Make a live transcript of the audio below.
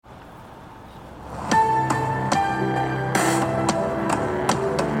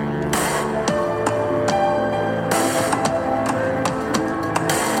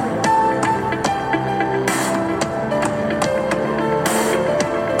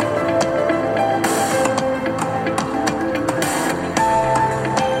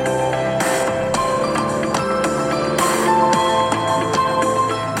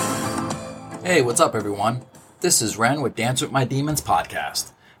Hey, what's up, everyone? This is Ren with Dance with My Demons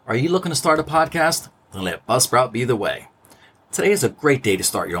podcast. Are you looking to start a podcast? Then let Buzzsprout be the way. Today is a great day to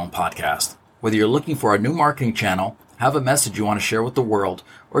start your own podcast. Whether you're looking for a new marketing channel, have a message you want to share with the world,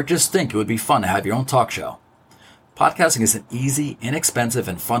 or just think it would be fun to have your own talk show. Podcasting is an easy, inexpensive,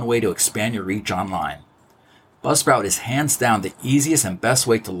 and fun way to expand your reach online. Buzzsprout is hands down the easiest and best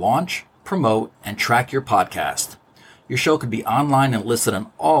way to launch, promote, and track your podcast. Your show could be online and listed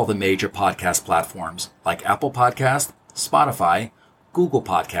on all the major podcast platforms like Apple Podcast, Spotify, Google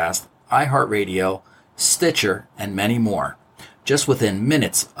Podcast, iHeartRadio, Stitcher, and many more, just within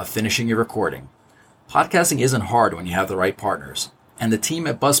minutes of finishing your recording. Podcasting isn't hard when you have the right partners, and the team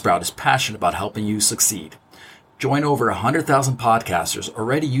at Buzzsprout is passionate about helping you succeed. Join over 100,000 podcasters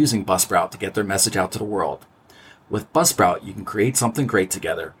already using Buzzsprout to get their message out to the world. With Buzzsprout, you can create something great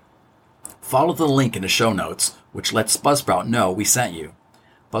together. Follow the link in the show notes, which lets Buzzsprout know we sent you.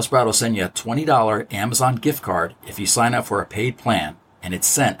 Buzzsprout will send you a $20 Amazon gift card if you sign up for a paid plan, and it's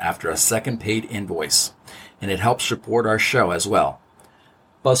sent after a second paid invoice. And it helps support our show as well.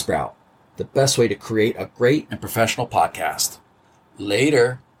 Buzzsprout, the best way to create a great and professional podcast.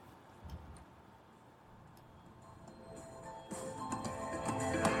 Later.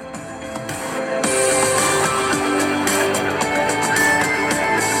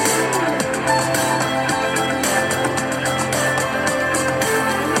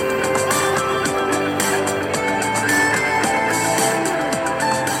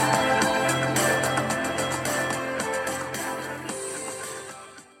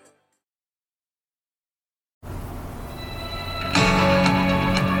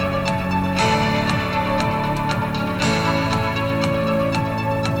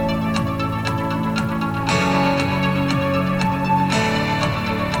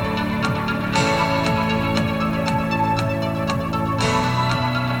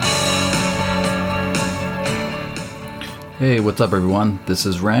 Hey, what's up, everyone? This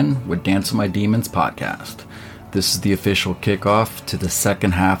is Ren with Dance with My Demons podcast. This is the official kickoff to the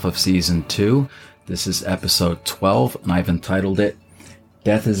second half of season 2. This is episode 12, and I've entitled it,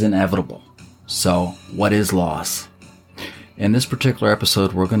 Death is Inevitable. So, what is loss? In this particular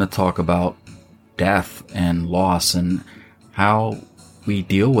episode, we're going to talk about death and loss and how we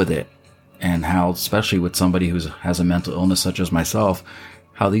deal with it, and how, especially with somebody who has a mental illness such as myself,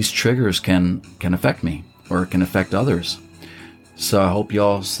 how these triggers can affect me or can affect others. So I hope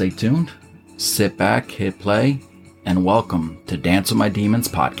y'all stay tuned, sit back, hit play, and welcome to Dance with My Demons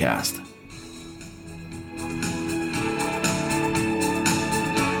podcast.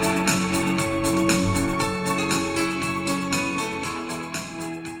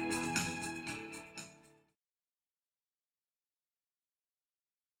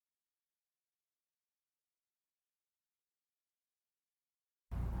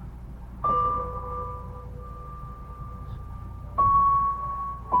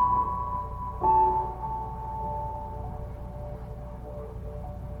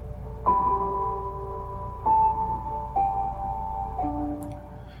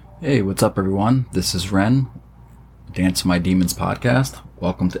 Hey, what's up, everyone? This is Ren, Dance with My Demons podcast.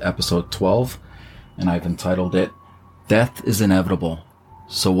 Welcome to episode 12, and I've entitled it, Death is Inevitable.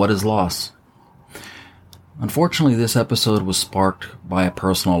 So what is loss? Unfortunately, this episode was sparked by a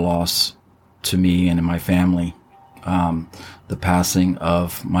personal loss to me and in my family. The passing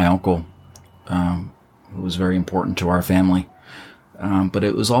of my uncle, who was very important to our family. But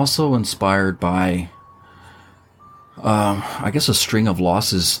it was also inspired by I guess a string of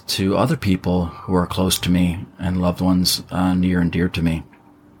losses to other people who are close to me and loved ones near and dear to me.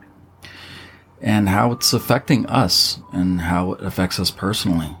 And how it's affecting us and how it affects us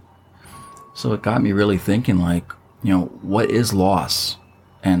personally. So it got me really thinking, what is loss?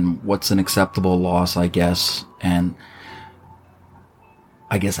 And what's an acceptable loss, I guess? And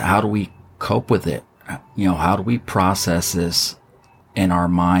I guess how do we cope with it? How do we process this in our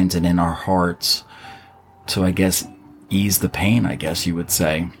minds and in our hearts to, I guess, ease the pain, I guess you would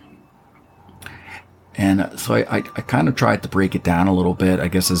say. And so I kind of tried to break it down a little bit, I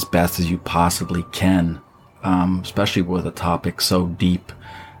guess as best as you possibly can, especially with a topic so deep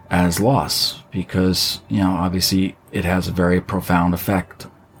as loss, because, obviously it has a very profound effect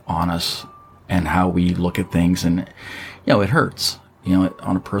on us and how we look at things, and, it hurts.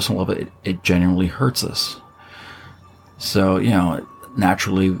 On a personal level, it genuinely hurts us. So,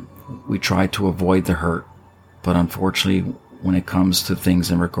 naturally we try to avoid the hurt. But unfortunately, when it comes to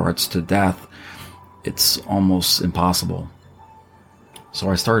things in regards to death, it's almost impossible. So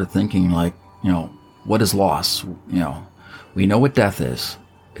I started thinking, what is loss? We know what death is.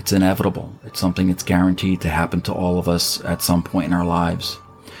 It's inevitable. It's something that's guaranteed to happen to all of us at some point in our lives.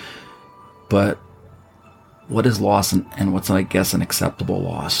 But what is loss, and what's, I guess, an acceptable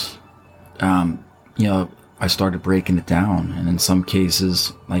loss? I started breaking it down, and in some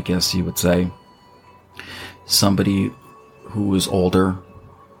cases, I guess you would say, somebody who is older,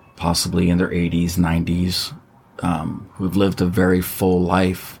 possibly in their 80s, 90s, who have lived a very full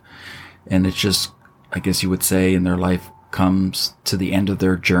life, and it's just, I guess you would say, in their life comes to the end of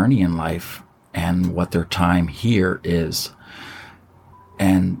their journey in life and what their time here is.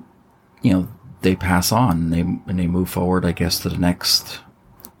 And, they pass on and they move forward, I guess, to the next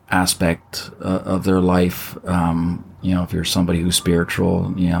aspect of their life. If you're somebody who's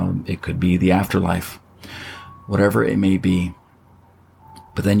spiritual, it could be the afterlife, whatever it may be.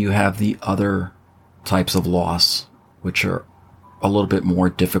 But then you have the other types of loss, which are a little bit more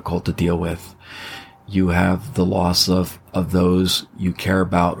difficult to deal with. You have the loss of those you care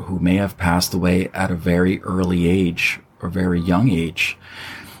about who may have passed away at a very early age or very young age,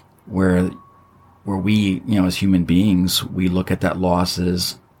 where we, as human beings, we look at that loss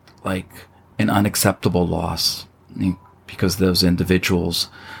as like an unacceptable loss, because those individuals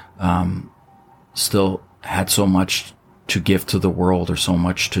still had so much to give to the world, or so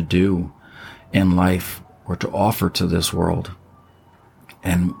much to do in life, or to offer to this world.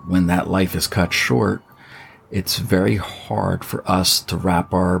 And when that life is cut short, it's very hard for us to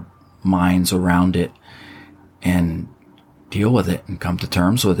wrap our minds around it and deal with it and come to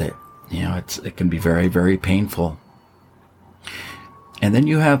terms with it. It can be very, very painful. And then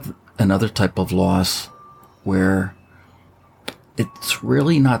you have another type of loss where it's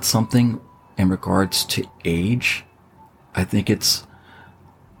really not something in regards to age. I think it's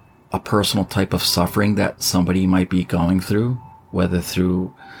a personal type of suffering that somebody might be going through, whether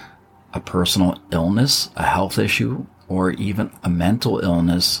through a personal illness, a health issue, or even a mental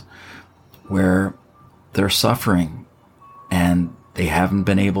illness, where they're suffering and they haven't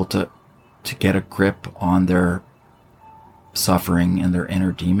been able to get a grip on their suffering and their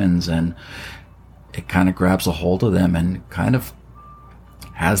inner demons, and it kind of grabs a hold of them and kind of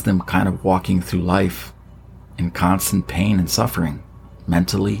has them kind of walking through life in constant pain and suffering,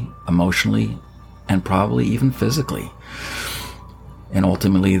 mentally, emotionally, and probably even physically. And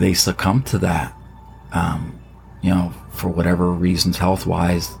ultimately they succumb to that, for whatever reasons,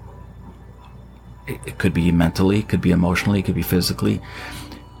 health-wise. It could be mentally, it could be emotionally, it could be physically.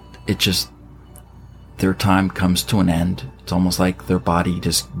 It just, their time comes to an end. It's almost like their body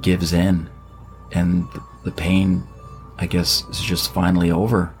just gives in, and the pain, I guess, is just finally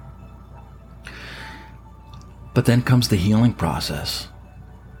over. But then comes the healing process.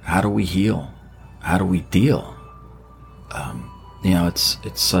 How do we heal? How do we deal?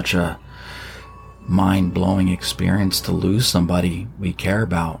 It's such a mind-blowing experience to lose somebody we care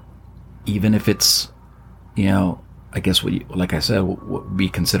about, even if it's, I guess like I said, what would be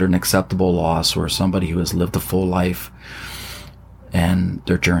considered an acceptable loss, or somebody who has lived a full life and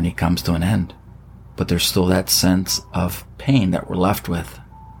their journey comes to an end. But there's still that sense of pain that we're left with.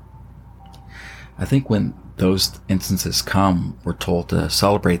 I think when those instances come, we're told to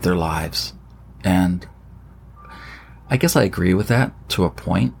celebrate their lives. And I guess I agree with that to a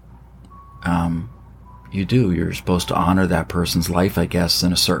point. You're supposed to honor that person's life, I guess,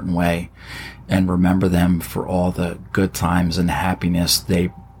 in a certain way, and remember them for all the good times and happiness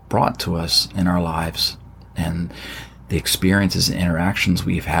they brought to us in our lives, and the experiences and interactions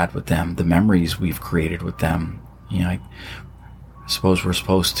we've had with them, the memories we've created with them. I suppose we're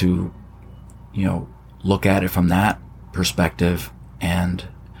supposed to, look at it from that perspective and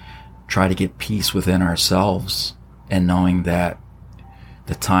try to get peace within ourselves, and knowing that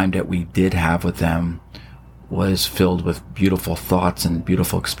the time that we did have with them was filled with beautiful thoughts and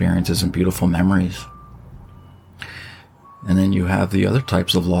beautiful experiences and beautiful memories. And then you have the other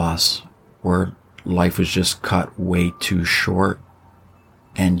types of loss where life was just cut way too short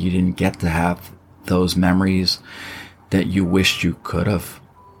and you didn't get to have those memories that you wished you could have.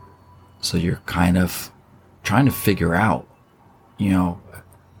 So you're kind of trying to figure out,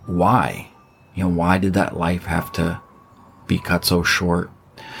 why? Why did that life have to be cut so short?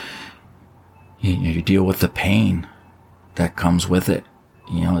 You deal with the pain that comes with it.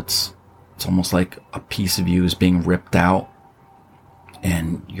 It's almost like a piece of you is being ripped out,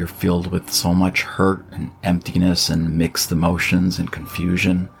 and you're filled with so much hurt and emptiness and mixed emotions and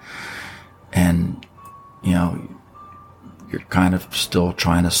confusion. And, you're kind of still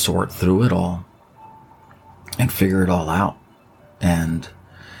trying to sort through it all and figure it all out. And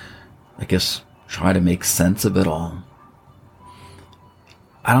I guess try to make sense of it all.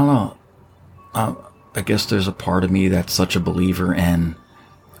 I don't know. I guess there's a part of me that's such a believer in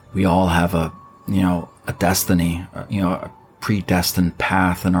we all have a destiny, predestined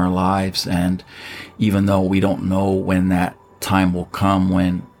path in our lives. And even though we don't know when that time will come,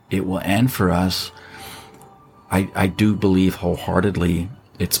 when it will end for us, I do believe wholeheartedly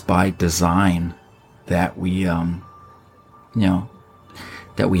it's by design that we, that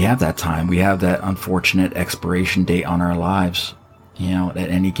we have that time. We have that unfortunate expiration date on our lives, at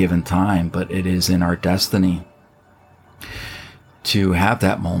any given time, but it is in our destiny to have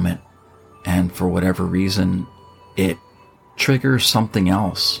that moment. And for whatever reason, it triggers something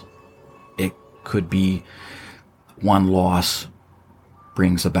else. It could be one loss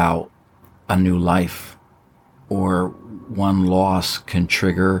brings about a new life, or one loss can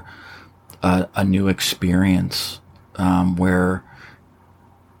trigger a new experience, where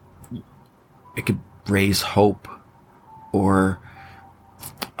it could raise hope. Or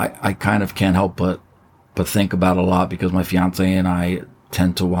I kind of can't help but think about a lot, because my fiance and I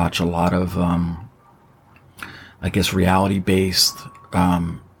tend to watch a lot of, reality-based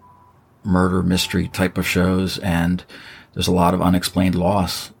murder mystery type of shows, and there's a lot of unexplained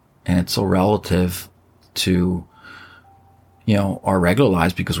loss, and it's so relative to, our regular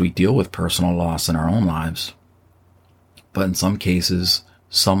lives, because we deal with personal loss in our own lives. But in some cases,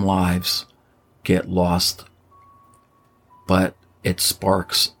 some lives get lost, but it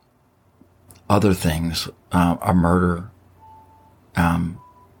sparks other things. A murder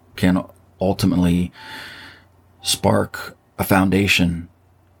can ultimately spark a foundation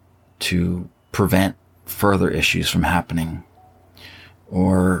to prevent further issues from happening.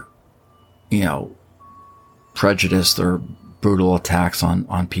 Or, prejudice or brutal attacks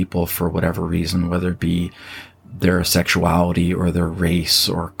on people for whatever reason, whether it be their sexuality or their race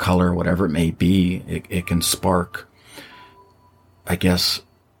or color, whatever it may be. It can spark, I guess,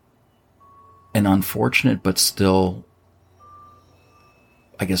 an unfortunate but still,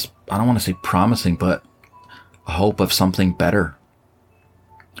 I guess, I don't want to say promising, but a hope of something better,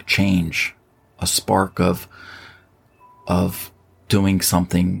 change, a spark of doing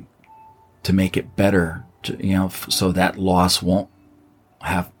something to make it better, so that loss won't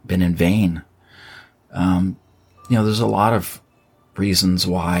have been in vain. There's a lot of reasons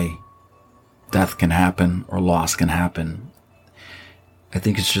why death can happen or loss can happen. I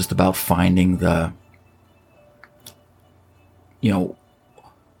think it's just about finding the,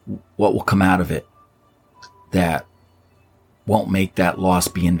 what will come out of it that won't make that loss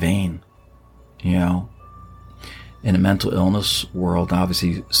be in vain. In a mental illness world,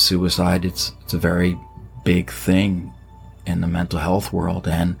 obviously suicide, it's a very big thing in the mental health world,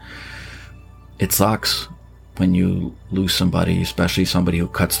 and it sucks when you lose somebody, especially somebody who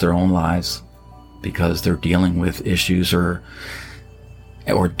cuts their own lives because they're dealing with issues or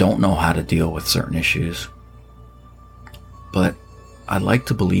don't know how to deal with certain issues. But I'd like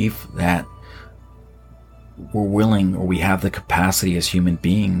to believe that we're willing, or we have the capacity as human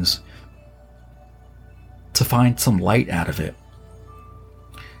beings to find some light out of it.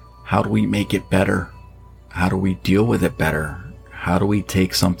 How do we make it better? How do we deal with it better? How do we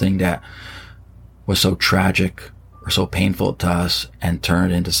take something that was so tragic or so painful to us and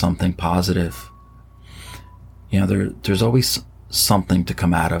turn it into something positive? There's always something to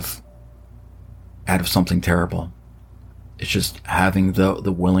come out of something terrible. It's just having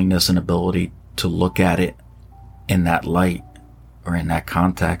the willingness and ability to look at it in that light or in that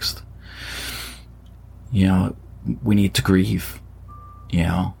context. We need to grieve.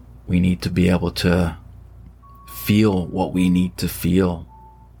 We need to be able to feel what we need to feel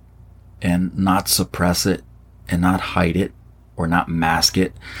and not suppress it and not hide it or not mask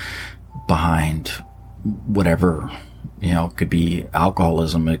it behind whatever, it could be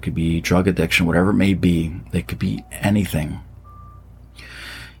alcoholism, it could be drug addiction, whatever it may be. It could be anything.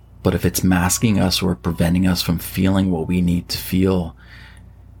 But if it's masking us or preventing us from feeling what we need to feel,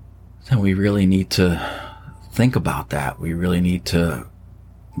 then we really need to think about that. We really need to,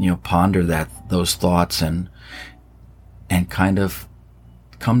 ponder those thoughts and kind of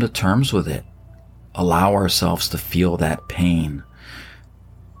come to terms with it. Allow ourselves to feel that pain,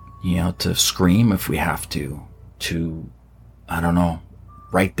 to scream if we have to,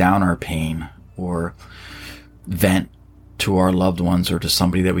 write down our pain or vent to our loved ones or to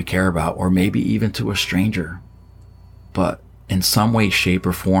somebody that we care about, or maybe even to a stranger. But in some way, shape,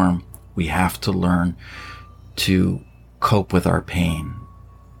 or form, we have to learn to cope with our pain,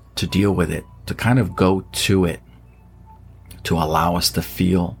 to deal with it, to kind of go to it, to allow us to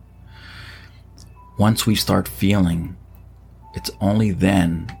feel. Once we start feeling, it's only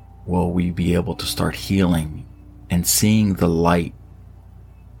then will we be able to start healing and seeing the light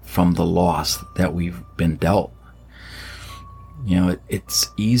from the loss that we've been dealt. It's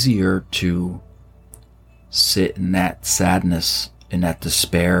easier to sit in that sadness and that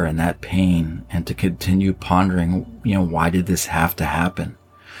despair and that pain, and to continue pondering, why did this have to happen?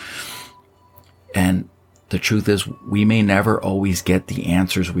 And the truth is, we may never always get the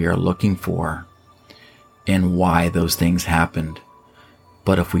answers we are looking for and why those things happened.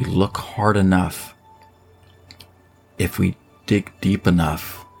 But if we look hard enough, if we dig deep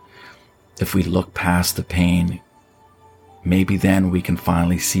enough, if we look past the pain, maybe then we can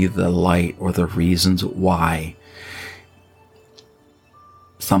finally see the light or the reasons why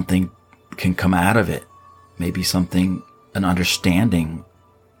something can come out of it. Maybe an understanding,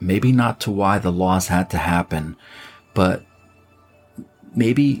 maybe not to why the loss had to happen, but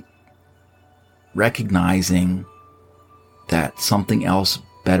maybe recognizing that something else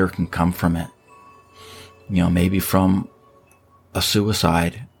better can come from it. Maybe from a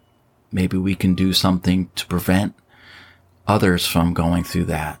suicide, maybe we can do something to prevent others from going through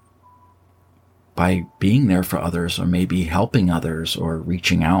that by being there for others, or maybe helping others, or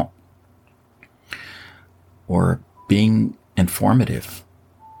reaching out, or being informative,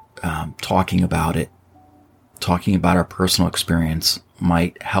 talking about it, talking about our personal experience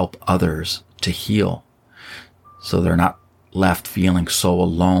might help others to heal, so they're not left feeling so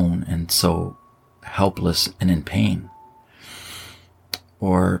alone and so helpless and in pain.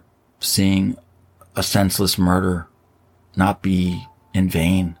 Or seeing a senseless murder not be in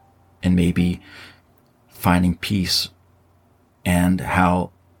vain, and maybe finding peace, and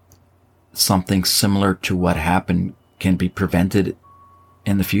how something similar to what happened can be prevented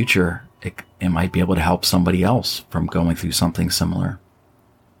in the future. It might be able to help somebody else from going through something similar.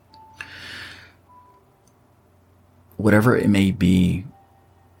 Whatever it may be,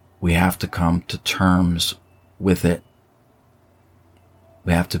 we have to come to terms with it.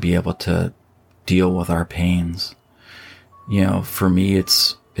 We have to be able to deal with our pains. For me,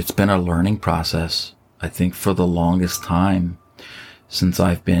 it's been a learning process. I think for the longest time, since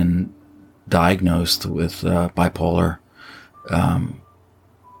I've been diagnosed with bipolar,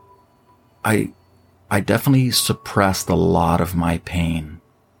 I definitely suppressed a lot of my pain.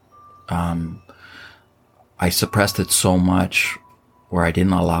 I suppressed it so much where I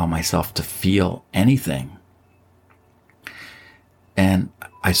didn't allow myself to feel anything. And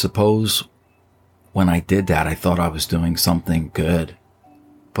I suppose when I did that, I thought I was doing something good,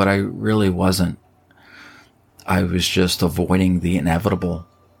 but I really wasn't. I was just avoiding the inevitable,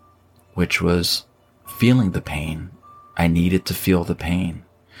 which was feeling the pain. I needed to feel the pain.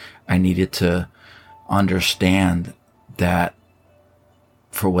 I needed to understand that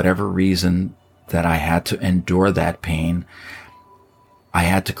for whatever reason that I had to endure that pain, I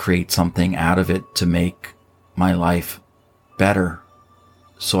had to create something out of it to make my life better,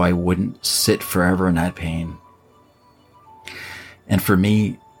 so I wouldn't sit forever in that pain. And for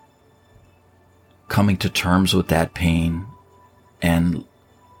me, coming to terms with that pain and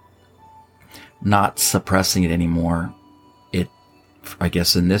not suppressing it anymore, I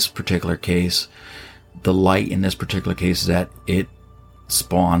guess in this particular case, the light in this particular case is that it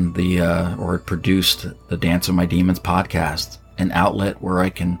spawned or it produced the Dance with My Demons podcast, an outlet where I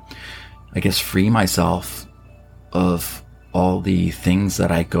can, free myself of all the things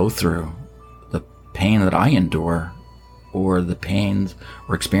that I go through, the pain that I endure, or the pains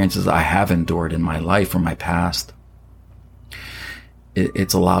or experiences I have endured in my life or my past.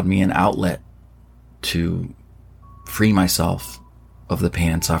 It's allowed me an outlet to free myself of the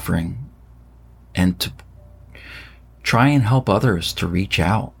pain and suffering, and to try and help others, to reach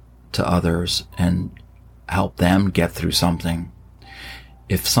out to others and help them get through something.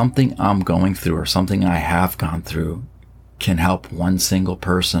 If something I'm going through or something I have gone through can help one single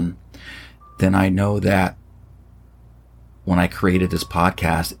person, then I know that when I created this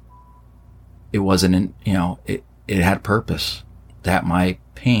podcast, it wasn't it had purpose, that my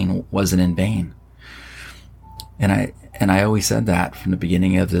pain wasn't in vain. And I always said that from the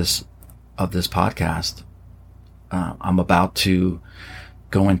beginning of this podcast. I'm about to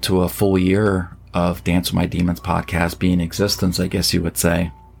go into a full year of Dance with My Demons podcast being in existence, I guess you would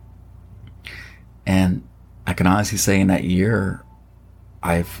say. And I can honestly say in that year,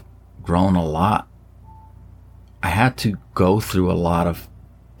 I've grown a lot. I had to go through a lot of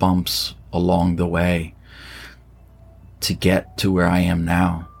bumps along the way to get to where I am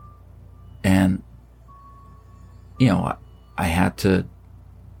now. And, I had to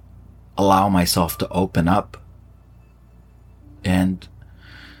allow myself to open up and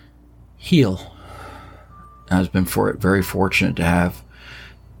heal. I've been very fortunate to have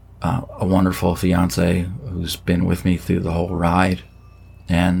a wonderful fiance who's been with me through the whole ride.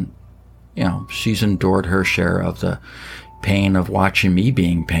 And, she's endured her share of the pain of watching me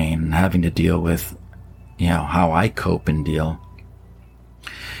being in pain and having to deal with, how I cope and deal.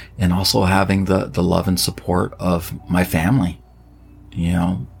 And also having the love and support of my family,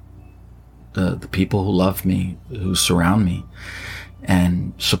 the people who love me, who surround me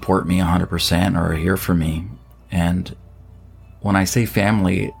and support me 100% or are here for me. And when I say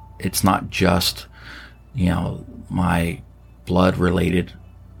family, it's not just, my blood related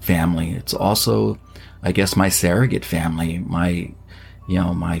family. It's also, I guess, my surrogate family, my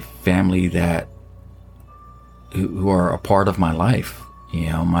family that who are a part of my life,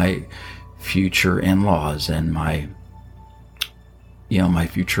 my future in-laws and my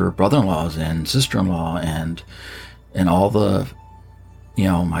future brother-in-laws and sister-in-law and all the,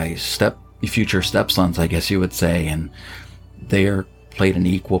 my future stepsons, I guess you would say, and they are played an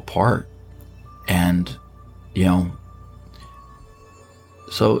equal part. And,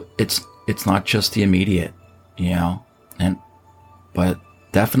 so it's not just the immediate, but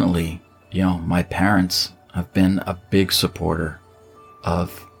definitely, my parents have been a big supporter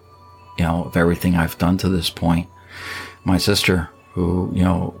of everything I've done to this point. My sister, who,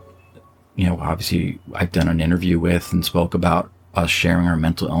 obviously I've done an interview with and spoke about us sharing our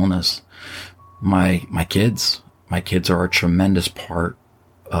mental illness. My kids are a tremendous part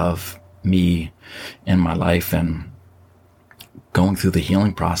of me in my life and going through the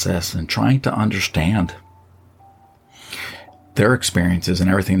healing process and trying to understand their experiences and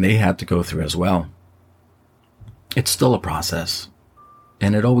everything they had to go through as well. It's still a process,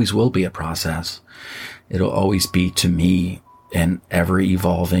 and it always will be a process. It'll always be, to me, an ever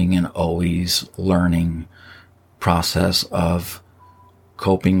evolving and always learning process of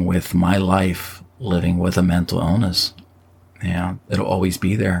coping with my life living with a mental illness. It'll always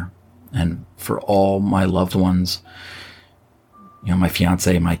be there. And for all my loved ones, my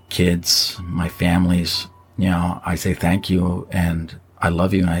fiance, my kids, my families, I say thank you and I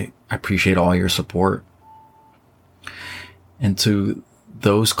love you and I appreciate all your support. And to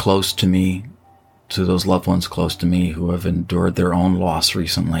those close to me, to those loved ones close to me who have endured their own loss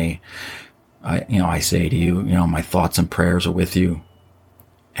recently, I say to you, my thoughts and prayers are with you.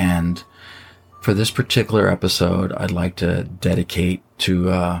 And for this particular episode, I'd like to dedicate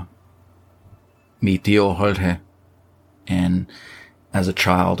to mi tío Jorge. And as a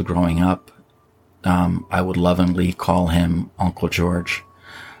child growing up, I would lovingly call him Uncle George.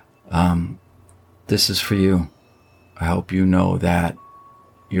 This is for you. I hope you know that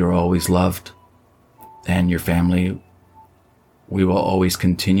you're always loved, and your family, we will always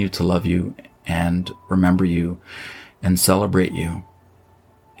continue to love you and remember you and celebrate you.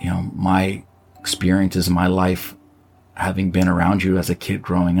 My experiences in my life, having been around you as a kid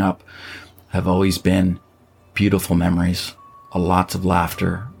growing up, have always been beautiful memories, lots of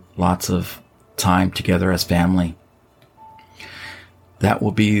laughter, lots of time together as family. That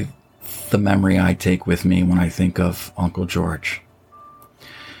will be the memory I take with me when I think of Uncle George.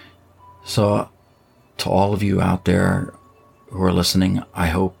 So to all of you out there who are listening, I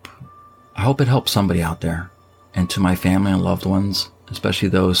hope it helps somebody out there. And to my family and loved ones, especially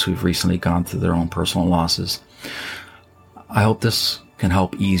those who've recently gone through their own personal losses, I hope this can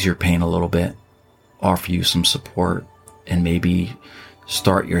help ease your pain a little bit, offer you some support, and maybe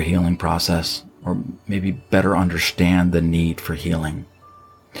start your healing process, or maybe better understand the need for healing.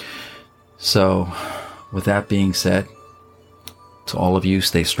 So, with that being said, to all of you,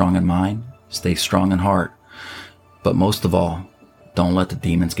 stay strong in mind, stay strong in heart, but most of all, don't let the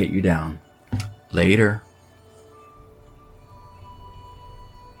demons get you down. Later.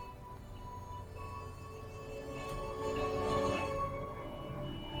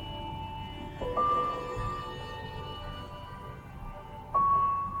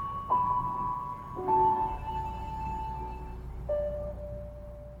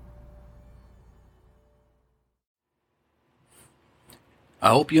 I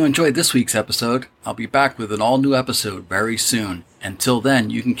hope you enjoyed this week's episode. I'll be back with an all-new episode very soon. Until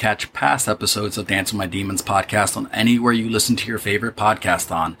then, you can catch past episodes of Dance with My Demons podcast on anywhere you listen to your favorite podcast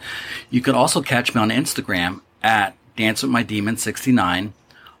on. You can also catch me on Instagram at Dance with My Demons 69,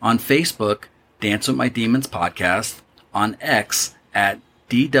 on Facebook, Dance with My Demons podcast, on X at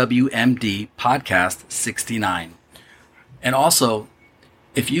DWMD podcast 69. And also,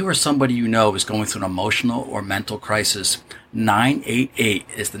 if you or somebody you know is going through an emotional or mental crisis, 988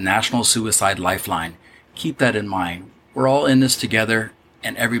 is the National Suicide Lifeline. Keep that in mind. We're all in this together,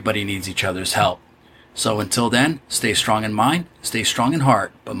 and everybody needs each other's help. So until then, stay strong in mind, stay strong in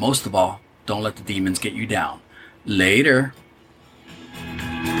heart, but most of all, don't let the demons get you down. Later.